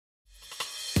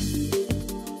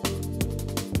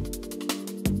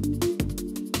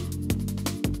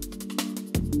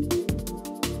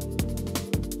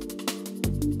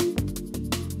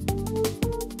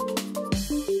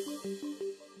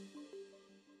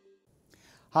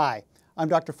Hi, I'm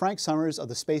Dr. Frank Summers of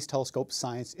the Space Telescope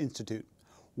Science Institute.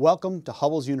 Welcome to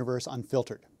Hubble's Universe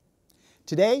Unfiltered.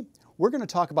 Today, we're going to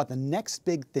talk about the next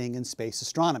big thing in space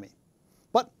astronomy.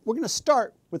 But we're going to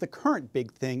start with the current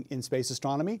big thing in space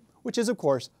astronomy, which is, of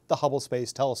course, the Hubble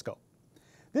Space Telescope.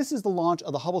 This is the launch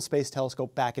of the Hubble Space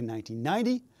Telescope back in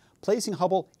 1990, placing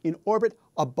Hubble in orbit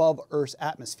above Earth's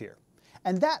atmosphere.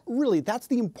 And that's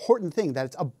the important thing, that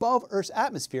it's above Earth's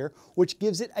atmosphere, which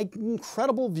gives it an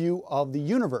incredible view of the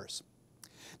universe.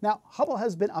 Now, Hubble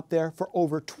has been up there for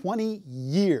over 20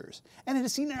 years, and it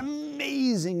has seen an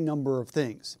amazing number of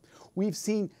things. We've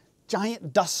seen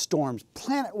giant dust storms,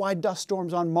 planet-wide dust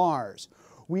storms on Mars.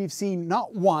 We've seen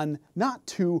not one, not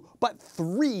two, but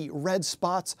 3 red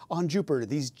spots on Jupiter,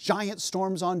 these giant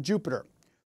storms on Jupiter.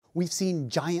 We've seen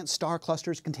giant star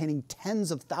clusters containing tens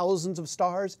of thousands of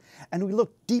stars, and we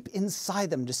look deep inside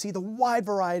them to see the wide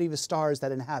variety of stars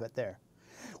that inhabit there.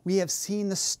 We have seen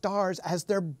the stars as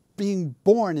they're being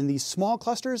born in these small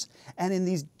clusters and in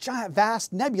these giant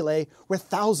vast nebulae where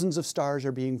thousands of stars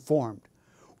are being formed.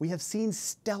 We have seen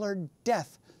stellar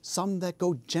death, some that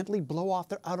go gently blow off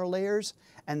their outer layers,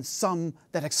 and some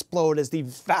that explode as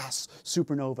these vast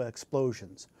supernova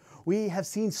explosions. We have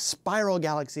seen spiral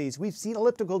galaxies, we've seen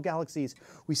elliptical galaxies,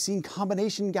 we've seen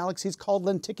combination galaxies called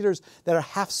lenticulars that are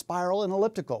half spiral and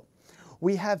elliptical.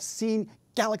 We have seen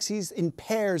galaxies in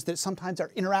pairs that sometimes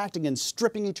are interacting and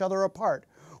stripping each other apart.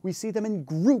 We see them in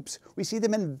groups, we see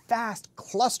them in vast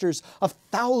clusters of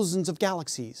thousands of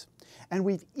galaxies. And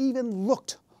we've even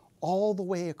looked all the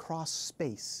way across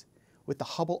space with the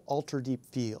Hubble Ultra Deep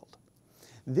Field.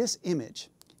 This image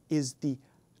is the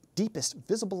deepest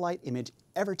visible light image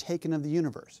ever taken of the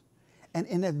universe. And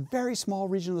in a very small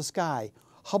region of the sky,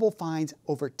 Hubble finds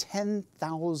over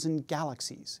 10,000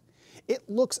 galaxies. It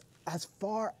looks as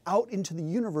far out into the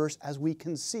universe as we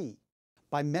can see.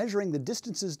 By measuring the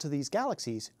distances to these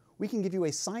galaxies, we can give you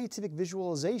a scientific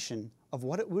visualization of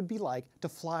what it would be like to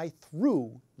fly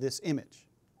through this image.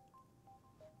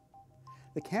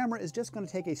 The camera is just going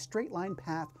to take a straight line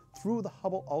path through the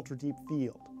Hubble Ultra Deep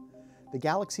Field. The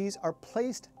galaxies are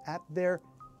placed at their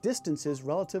distances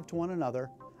relative to one another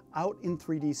out in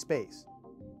 3D space.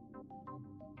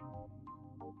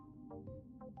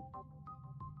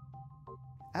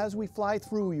 As we fly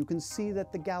through, you can see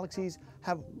that the galaxies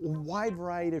have a wide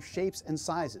variety of shapes and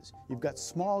sizes. You've got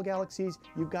small galaxies,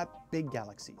 you've got big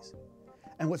galaxies.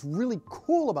 And what's really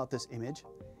cool about this image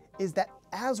is that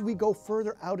as we go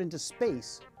further out into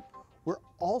space, we're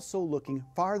also looking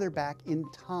farther back in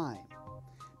time,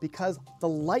 because the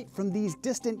light from these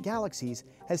distant galaxies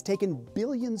has taken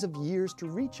billions of years to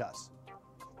reach us.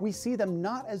 We see them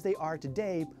not as they are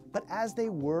today, but as they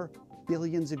were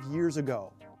billions of years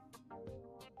ago.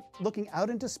 Looking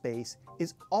out into space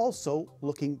is also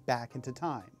looking back into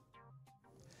time.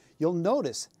 You'll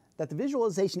notice that the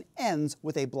visualization ends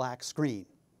with a black screen.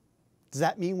 Does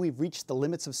that mean we've reached the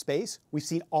limits of space? We've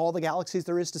seen all the galaxies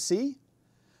there is to see?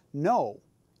 No.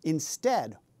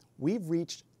 Instead, we've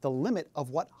reached the limit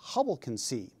of what Hubble can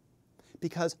see,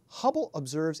 because Hubble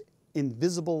observes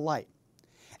invisible light,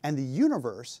 and the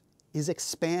universe is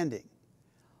expanding.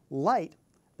 Light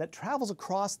that travels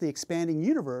across the expanding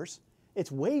universe,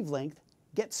 its wavelength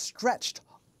gets stretched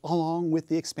along with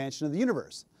the expansion of the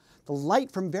universe. The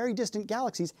light from very distant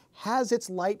galaxies has its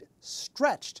light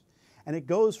stretched, and it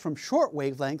goes from short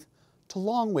wavelength to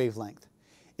long wavelength.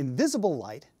 In visible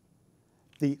light,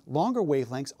 the longer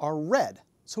wavelengths are red,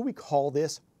 so we call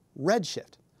this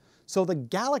redshift. So the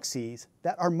galaxies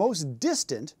that are most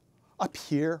distant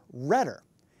appear redder.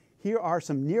 Here are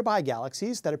some nearby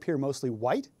galaxies that appear mostly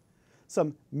white,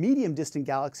 some medium distant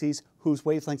galaxies whose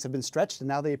wavelengths have been stretched and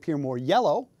now they appear more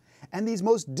yellow, and these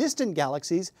most distant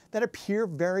galaxies that appear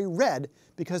very red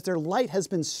because their light has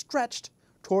been stretched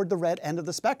toward the red end of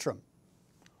the spectrum.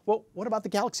 Well, what about the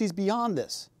galaxies beyond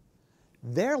this?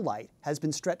 Their light has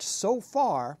been stretched so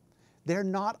far, they're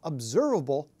not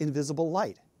observable in visible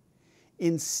light.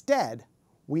 Instead,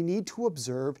 we need to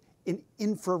observe in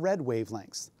infrared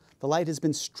wavelengths. The light has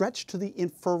been stretched to the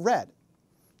infrared.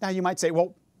 Now you might say,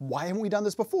 well, why haven't we done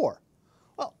this before?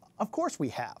 Well, of course we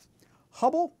have.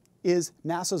 Hubble is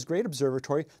NASA's great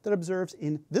observatory that observes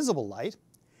in visible light,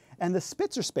 and the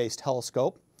Spitzer Space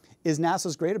Telescope is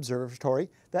NASA's great observatory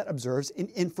that observes in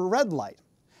infrared light.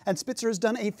 And Spitzer has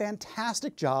done a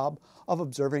fantastic job of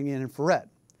observing in infrared.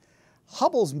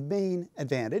 Hubble's main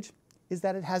advantage is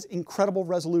that it has incredible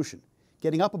resolution.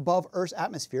 Getting up above Earth's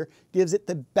atmosphere gives it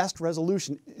the best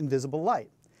resolution in visible light.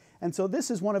 And so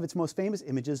this is one of its most famous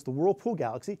images, the Whirlpool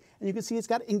Galaxy, and you can see it's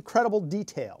got incredible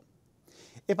detail.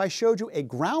 If I showed you a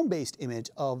ground-based image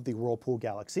of the Whirlpool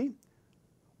Galaxy,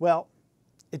 well,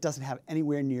 it doesn't have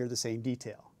anywhere near the same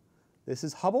detail. This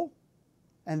is Hubble,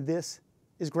 and this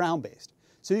is ground-based.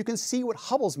 So you can see what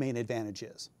Hubble's main advantage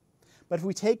is. But if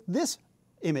we take this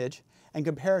image and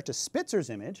compare it to Spitzer's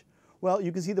image, well,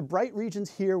 you can see the bright regions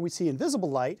here we see in visible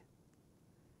light,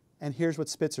 and here's what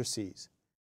Spitzer sees.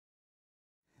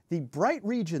 The bright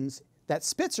regions that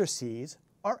Spitzer sees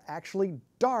are actually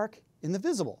dark in the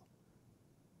visible.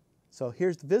 So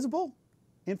here's the visible,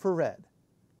 infrared.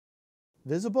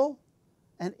 Visible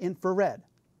and infrared.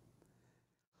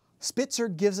 Spitzer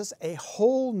gives us a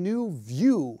whole new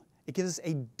view. It gives us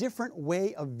a different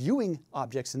way of viewing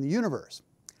objects in the universe.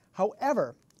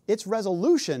 However, its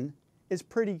resolution is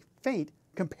pretty faint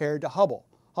compared to Hubble.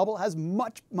 Hubble has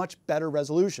much, much better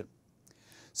resolution.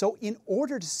 So in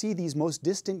order to see these most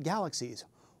distant galaxies,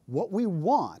 what we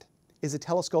want is a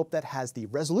telescope that has the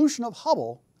resolution of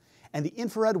Hubble and the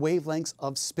infrared wavelengths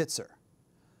of Spitzer.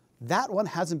 That one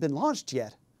hasn't been launched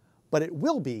yet, but it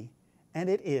will be, and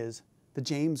it is the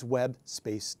James Webb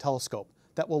Space Telescope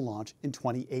that will launch in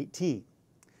 2018.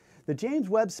 The James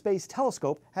Webb Space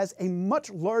Telescope has a much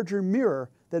larger mirror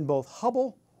than both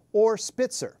Hubble or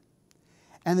Spitzer.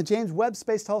 And the James Webb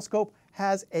Space Telescope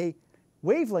has a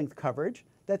wavelength coverage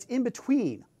that's in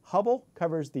between. Hubble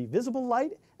covers the visible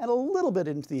light and a little bit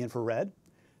into the infrared.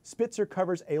 Spitzer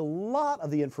covers a lot of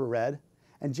the infrared,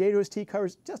 and JWST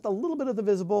covers just a little bit of the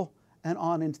visible and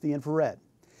on into the infrared.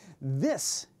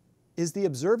 This is the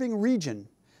observing region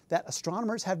that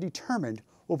astronomers have determined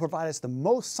will provide us the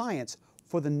most science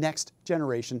for the next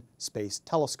generation space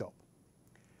telescope.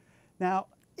 Now,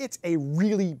 it's a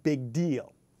really big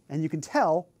deal, and you can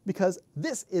tell because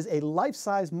this is a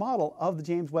life-size model of the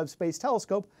James Webb Space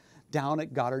Telescope down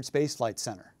at Goddard Space Flight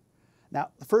Center. Now,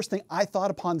 the first thing I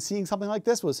thought upon seeing something like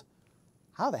this was,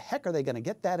 how the heck are they going to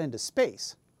get that into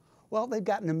space? Well, they've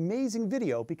got an amazing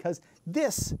video because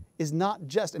this is not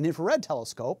just an infrared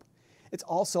telescope, it's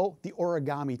also the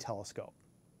origami telescope.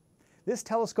 This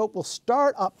telescope will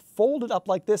start up, folded up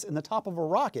like this in the top of a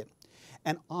rocket,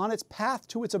 and on its path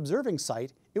to its observing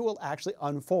site, it will actually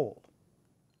unfold.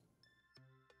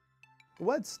 The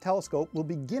Webb telescope will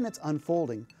begin its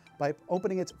unfolding by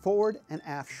opening its forward and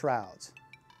aft shrouds.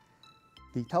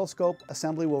 The telescope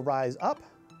assembly will rise up,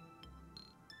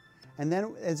 and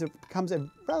then as it becomes a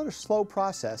rather slow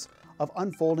process of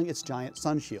unfolding its giant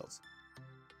sun shields.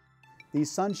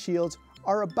 These sun shields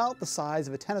are about the size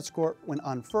of a tennis court when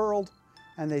unfurled,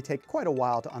 and they take quite a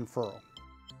while to unfurl.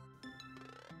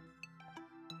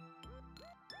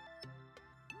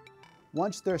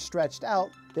 Once they're stretched out,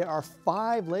 there are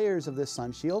 5 layers of this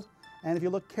sun shield, and if you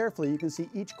look carefully, you can see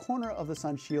each corner of the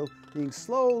sun shield being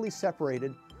slowly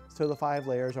separated so the 5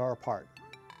 layers are apart.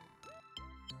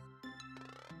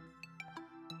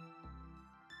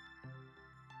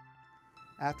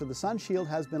 After the sun shield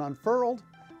has been unfurled,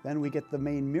 then we get the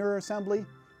main mirror assembly,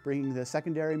 bringing the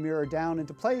secondary mirror down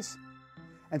into place,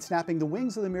 and snapping the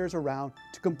wings of the mirrors around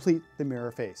to complete the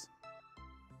mirror face.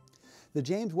 The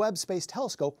James Webb Space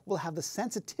Telescope will have the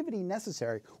sensitivity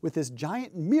necessary with this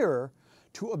giant mirror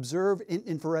to observe in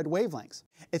infrared wavelengths.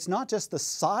 It's not just the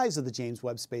size of the James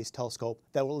Webb Space Telescope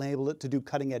that will enable it to do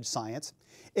cutting-edge science,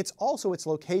 it's also its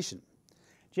location.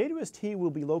 JWST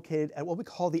will be located at what we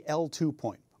call the L2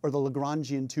 point, or the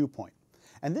Lagrangian 2 point.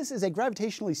 And this is a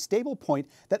gravitationally stable point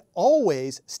that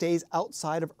always stays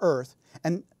outside of Earth.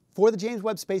 And for the James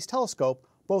Webb Space Telescope,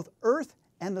 both Earth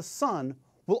and the Sun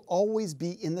will always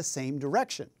be in the same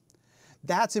direction.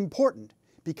 That's important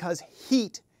because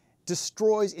heat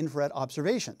destroys infrared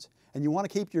observations, and you want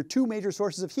to keep your 2 major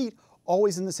sources of heat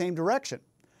always in the same direction.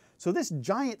 So this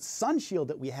giant sun shield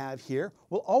that we have here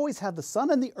will always have the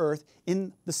Sun and the Earth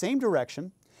in the same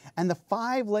direction, and the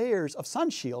 5 layers of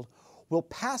sun shield will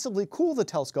passively cool the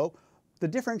telescope. The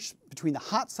difference between the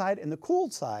hot side and the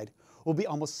cooled side will be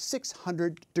almost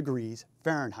 600 degrees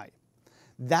Fahrenheit.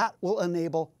 That will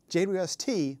enable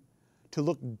JWST to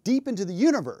look deep into the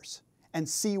universe and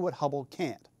see what Hubble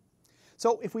can't.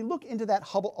 So if we look into that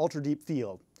Hubble Ultra Deep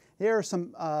Field, there are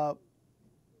some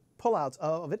pullouts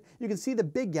of it. You can see the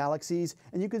big galaxies,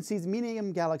 and you can see the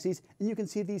medium galaxies, and you can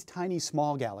see these tiny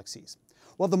small galaxies.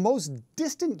 Well, the most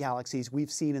distant galaxies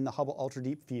we've seen in the Hubble Ultra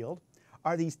Deep Field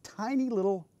are these tiny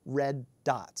little red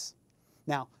dots.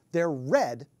 Now, they're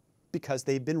red because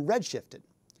they've been redshifted.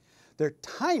 They're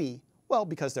tiny, well,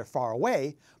 because they're far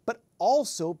away, but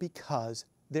also because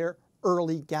they're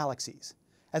early galaxies.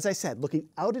 As I said, looking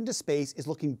out into space is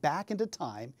looking back into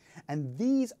time, and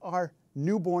these are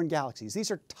newborn galaxies.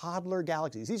 These are toddler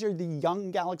galaxies. These are the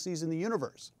young galaxies in the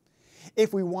universe.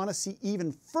 If we want to see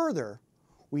even further,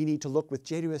 we need to look with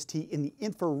JWST in the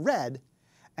infrared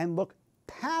and look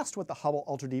past what the Hubble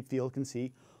Ultra Deep Field can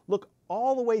see, look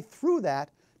all the way through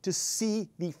that to see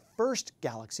the first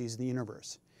galaxies in the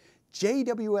universe.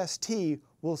 JWST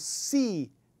will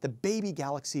see the baby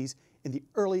galaxies in the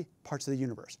early parts of the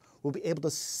universe. We'll be able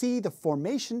to see the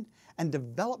formation and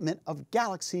development of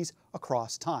galaxies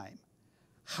across time.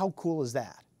 How cool is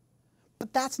that?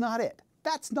 But that's not it.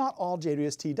 That's not all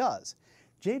JWST does.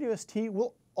 JWST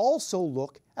will also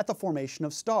look at the formation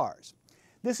of stars.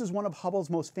 This is one of Hubble's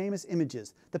most famous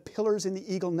images, the pillars in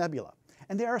the Eagle Nebula.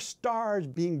 And there are stars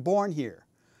being born here.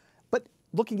 But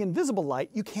looking in visible light,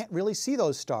 you can't really see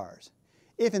those stars.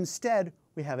 If instead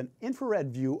we have an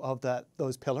infrared view of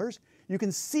those pillars, you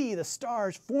can see the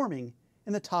stars forming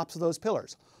in the tops of those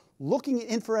pillars. Looking at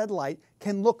infrared light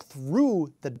can look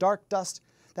through the dark dust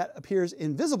that appears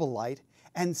in visible light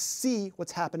and see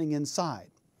what's happening inside.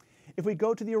 If we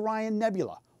go to the Orion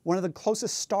Nebula, one of the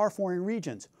closest star-forming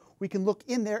regions, we can look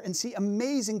in there and see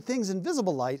amazing things in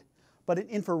visible light, but in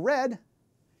infrared,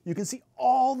 you can see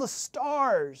all the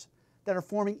stars that are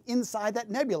forming inside that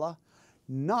nebula,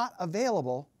 not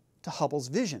available to Hubble's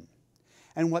vision.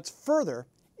 And what's further,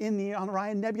 in the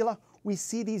Orion Nebula, we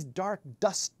see these dark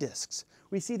dust disks.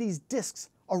 We see these disks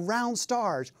around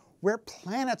stars where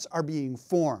planets are being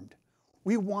formed.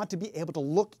 We want to be able to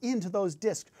look into those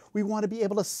disks. We want to be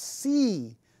able to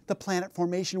see the planet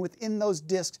formation within those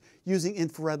disks using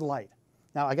infrared light.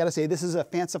 Now, I got to say, this is a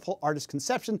fanciful artist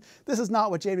conception. This is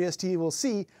not what JWST will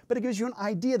see, but it gives you an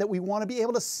idea that we want to be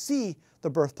able to see the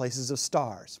birthplaces of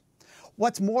stars.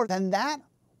 What's more than that,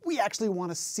 we actually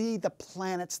want to see the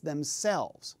planets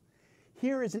themselves.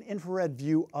 Here is an infrared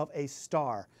view of a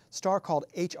star called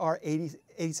HR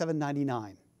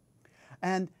 8799.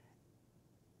 And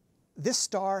this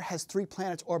star has 3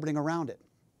 planets orbiting around it.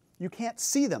 You can't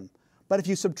see them, but if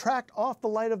you subtract off the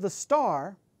light of the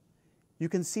star, you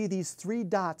can see these 3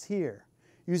 dots here.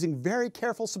 Using very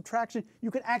careful subtraction,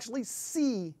 you can actually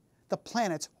see the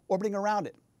planets orbiting around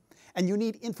it. And you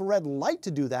need infrared light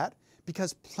to do that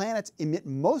because planets emit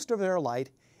most of their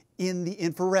light in the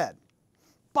infrared.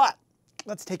 But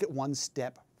let's take it one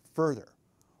step further.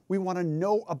 We want to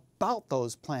know about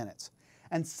those planets.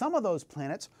 And some of those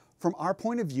planets, from our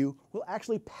point of view, will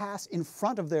actually pass in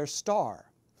front of their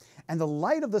star. And the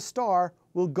light of the star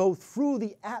will go through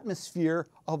the atmosphere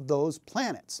of those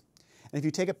planets. And if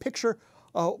you take a picture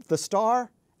of the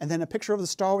star and then a picture of the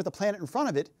star with the planet in front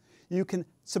of it, you can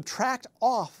subtract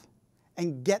off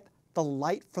and get the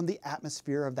light from the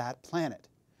atmosphere of that planet.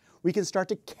 We can start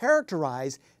to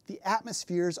characterize the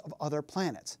atmospheres of other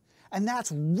planets. And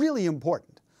that's really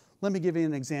important. Let me give you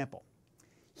an example.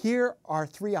 Here are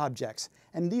 3 objects,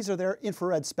 and these are their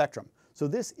infrared spectrum. So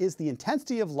this is the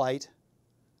intensity of light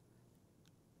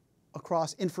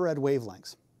across infrared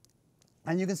wavelengths.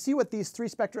 And you can see what these 3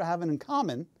 spectra have in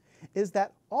common is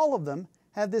that all of them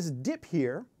have this dip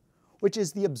here, which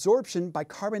is the absorption by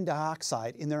carbon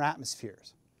dioxide in their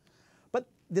atmospheres. But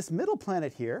this middle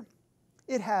planet here,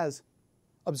 it has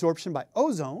absorption by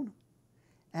ozone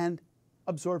and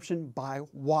absorption by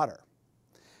water.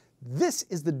 This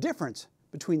is the difference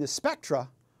between the spectra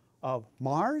of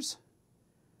Mars,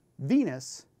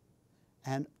 Venus,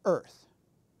 and Earth.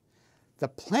 The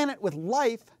planet with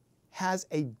life has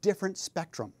a different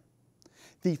spectrum.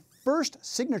 The first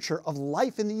signature of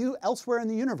life elsewhere in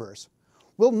the universe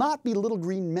will not be little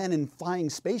green men in flying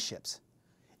spaceships.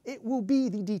 It will be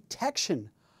the detection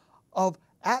of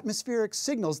atmospheric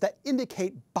signals that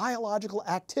indicate biological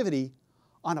activity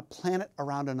on a planet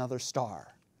around another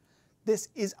star. This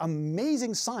is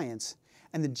amazing science,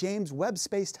 and the James Webb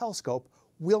Space Telescope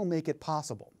will make it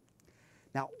possible.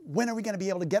 Now, when are we going to be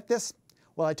able to get this?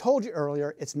 Well, I told you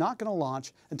earlier, it's not going to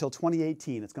launch until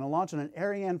 2018. It's going to launch on an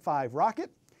Ariane 5 rocket,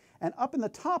 and up in the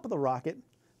top of the rocket,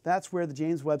 that's where the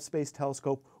James Webb Space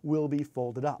Telescope will be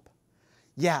folded up.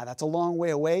 Yeah, that's a long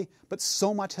way away, but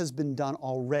so much has been done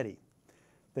already.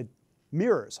 The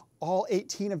mirrors, all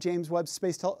 18 of James Webb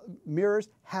Space mirrors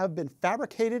have been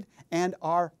fabricated and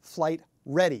are flight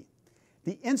ready.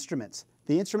 The instruments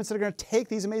that are going to take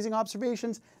these amazing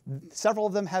observations, several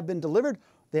of them have been delivered.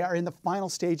 They are in the final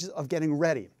stages of getting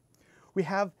ready. We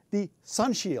have the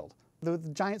sun shield, the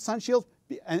giant sun shield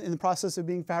in the process of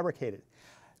being fabricated.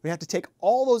 We have to take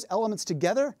all those elements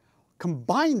together,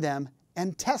 combine them,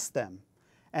 and test them.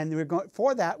 And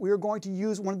for that, we are going to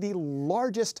use one of the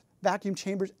largest vacuum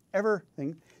chambers ever.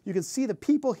 You can see the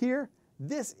people here.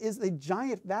 This is the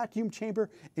giant vacuum chamber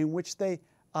in which they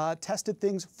tested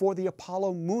things for the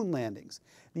Apollo moon landings.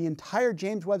 The entire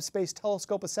James Webb Space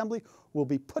Telescope assembly will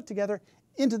be put together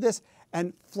into this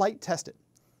and flight tested.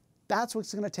 That's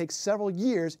what's going to take several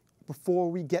years before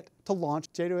we get to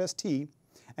launch JWST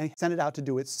and send it out to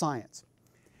do its science.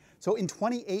 So in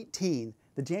 2018,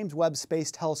 the James Webb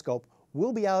Space Telescope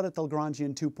will be out at the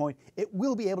Lagrangian 2 point. It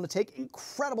will be able to take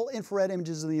incredible infrared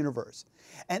images of the universe.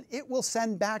 And it will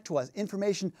send back to us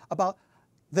information about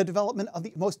the development of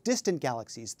the most distant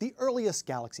galaxies, the earliest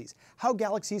galaxies, how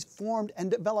galaxies formed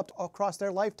and developed across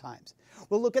their lifetimes.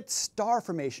 We'll look at star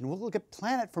formation, we'll look at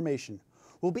planet formation.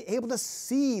 We'll be able to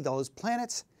see those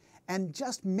planets, and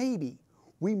just maybe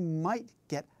we might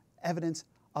get evidence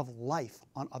of life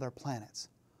on other planets.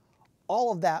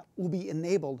 All of that will be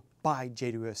enabled by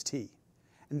JWST.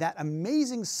 And that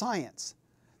amazing science,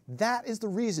 that is the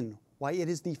reason why it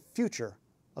is the future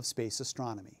of space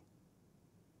astronomy.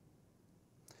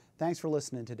 Thanks for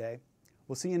listening today.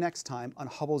 We'll see you next time on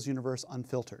Hubble's Universe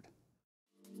Unfiltered.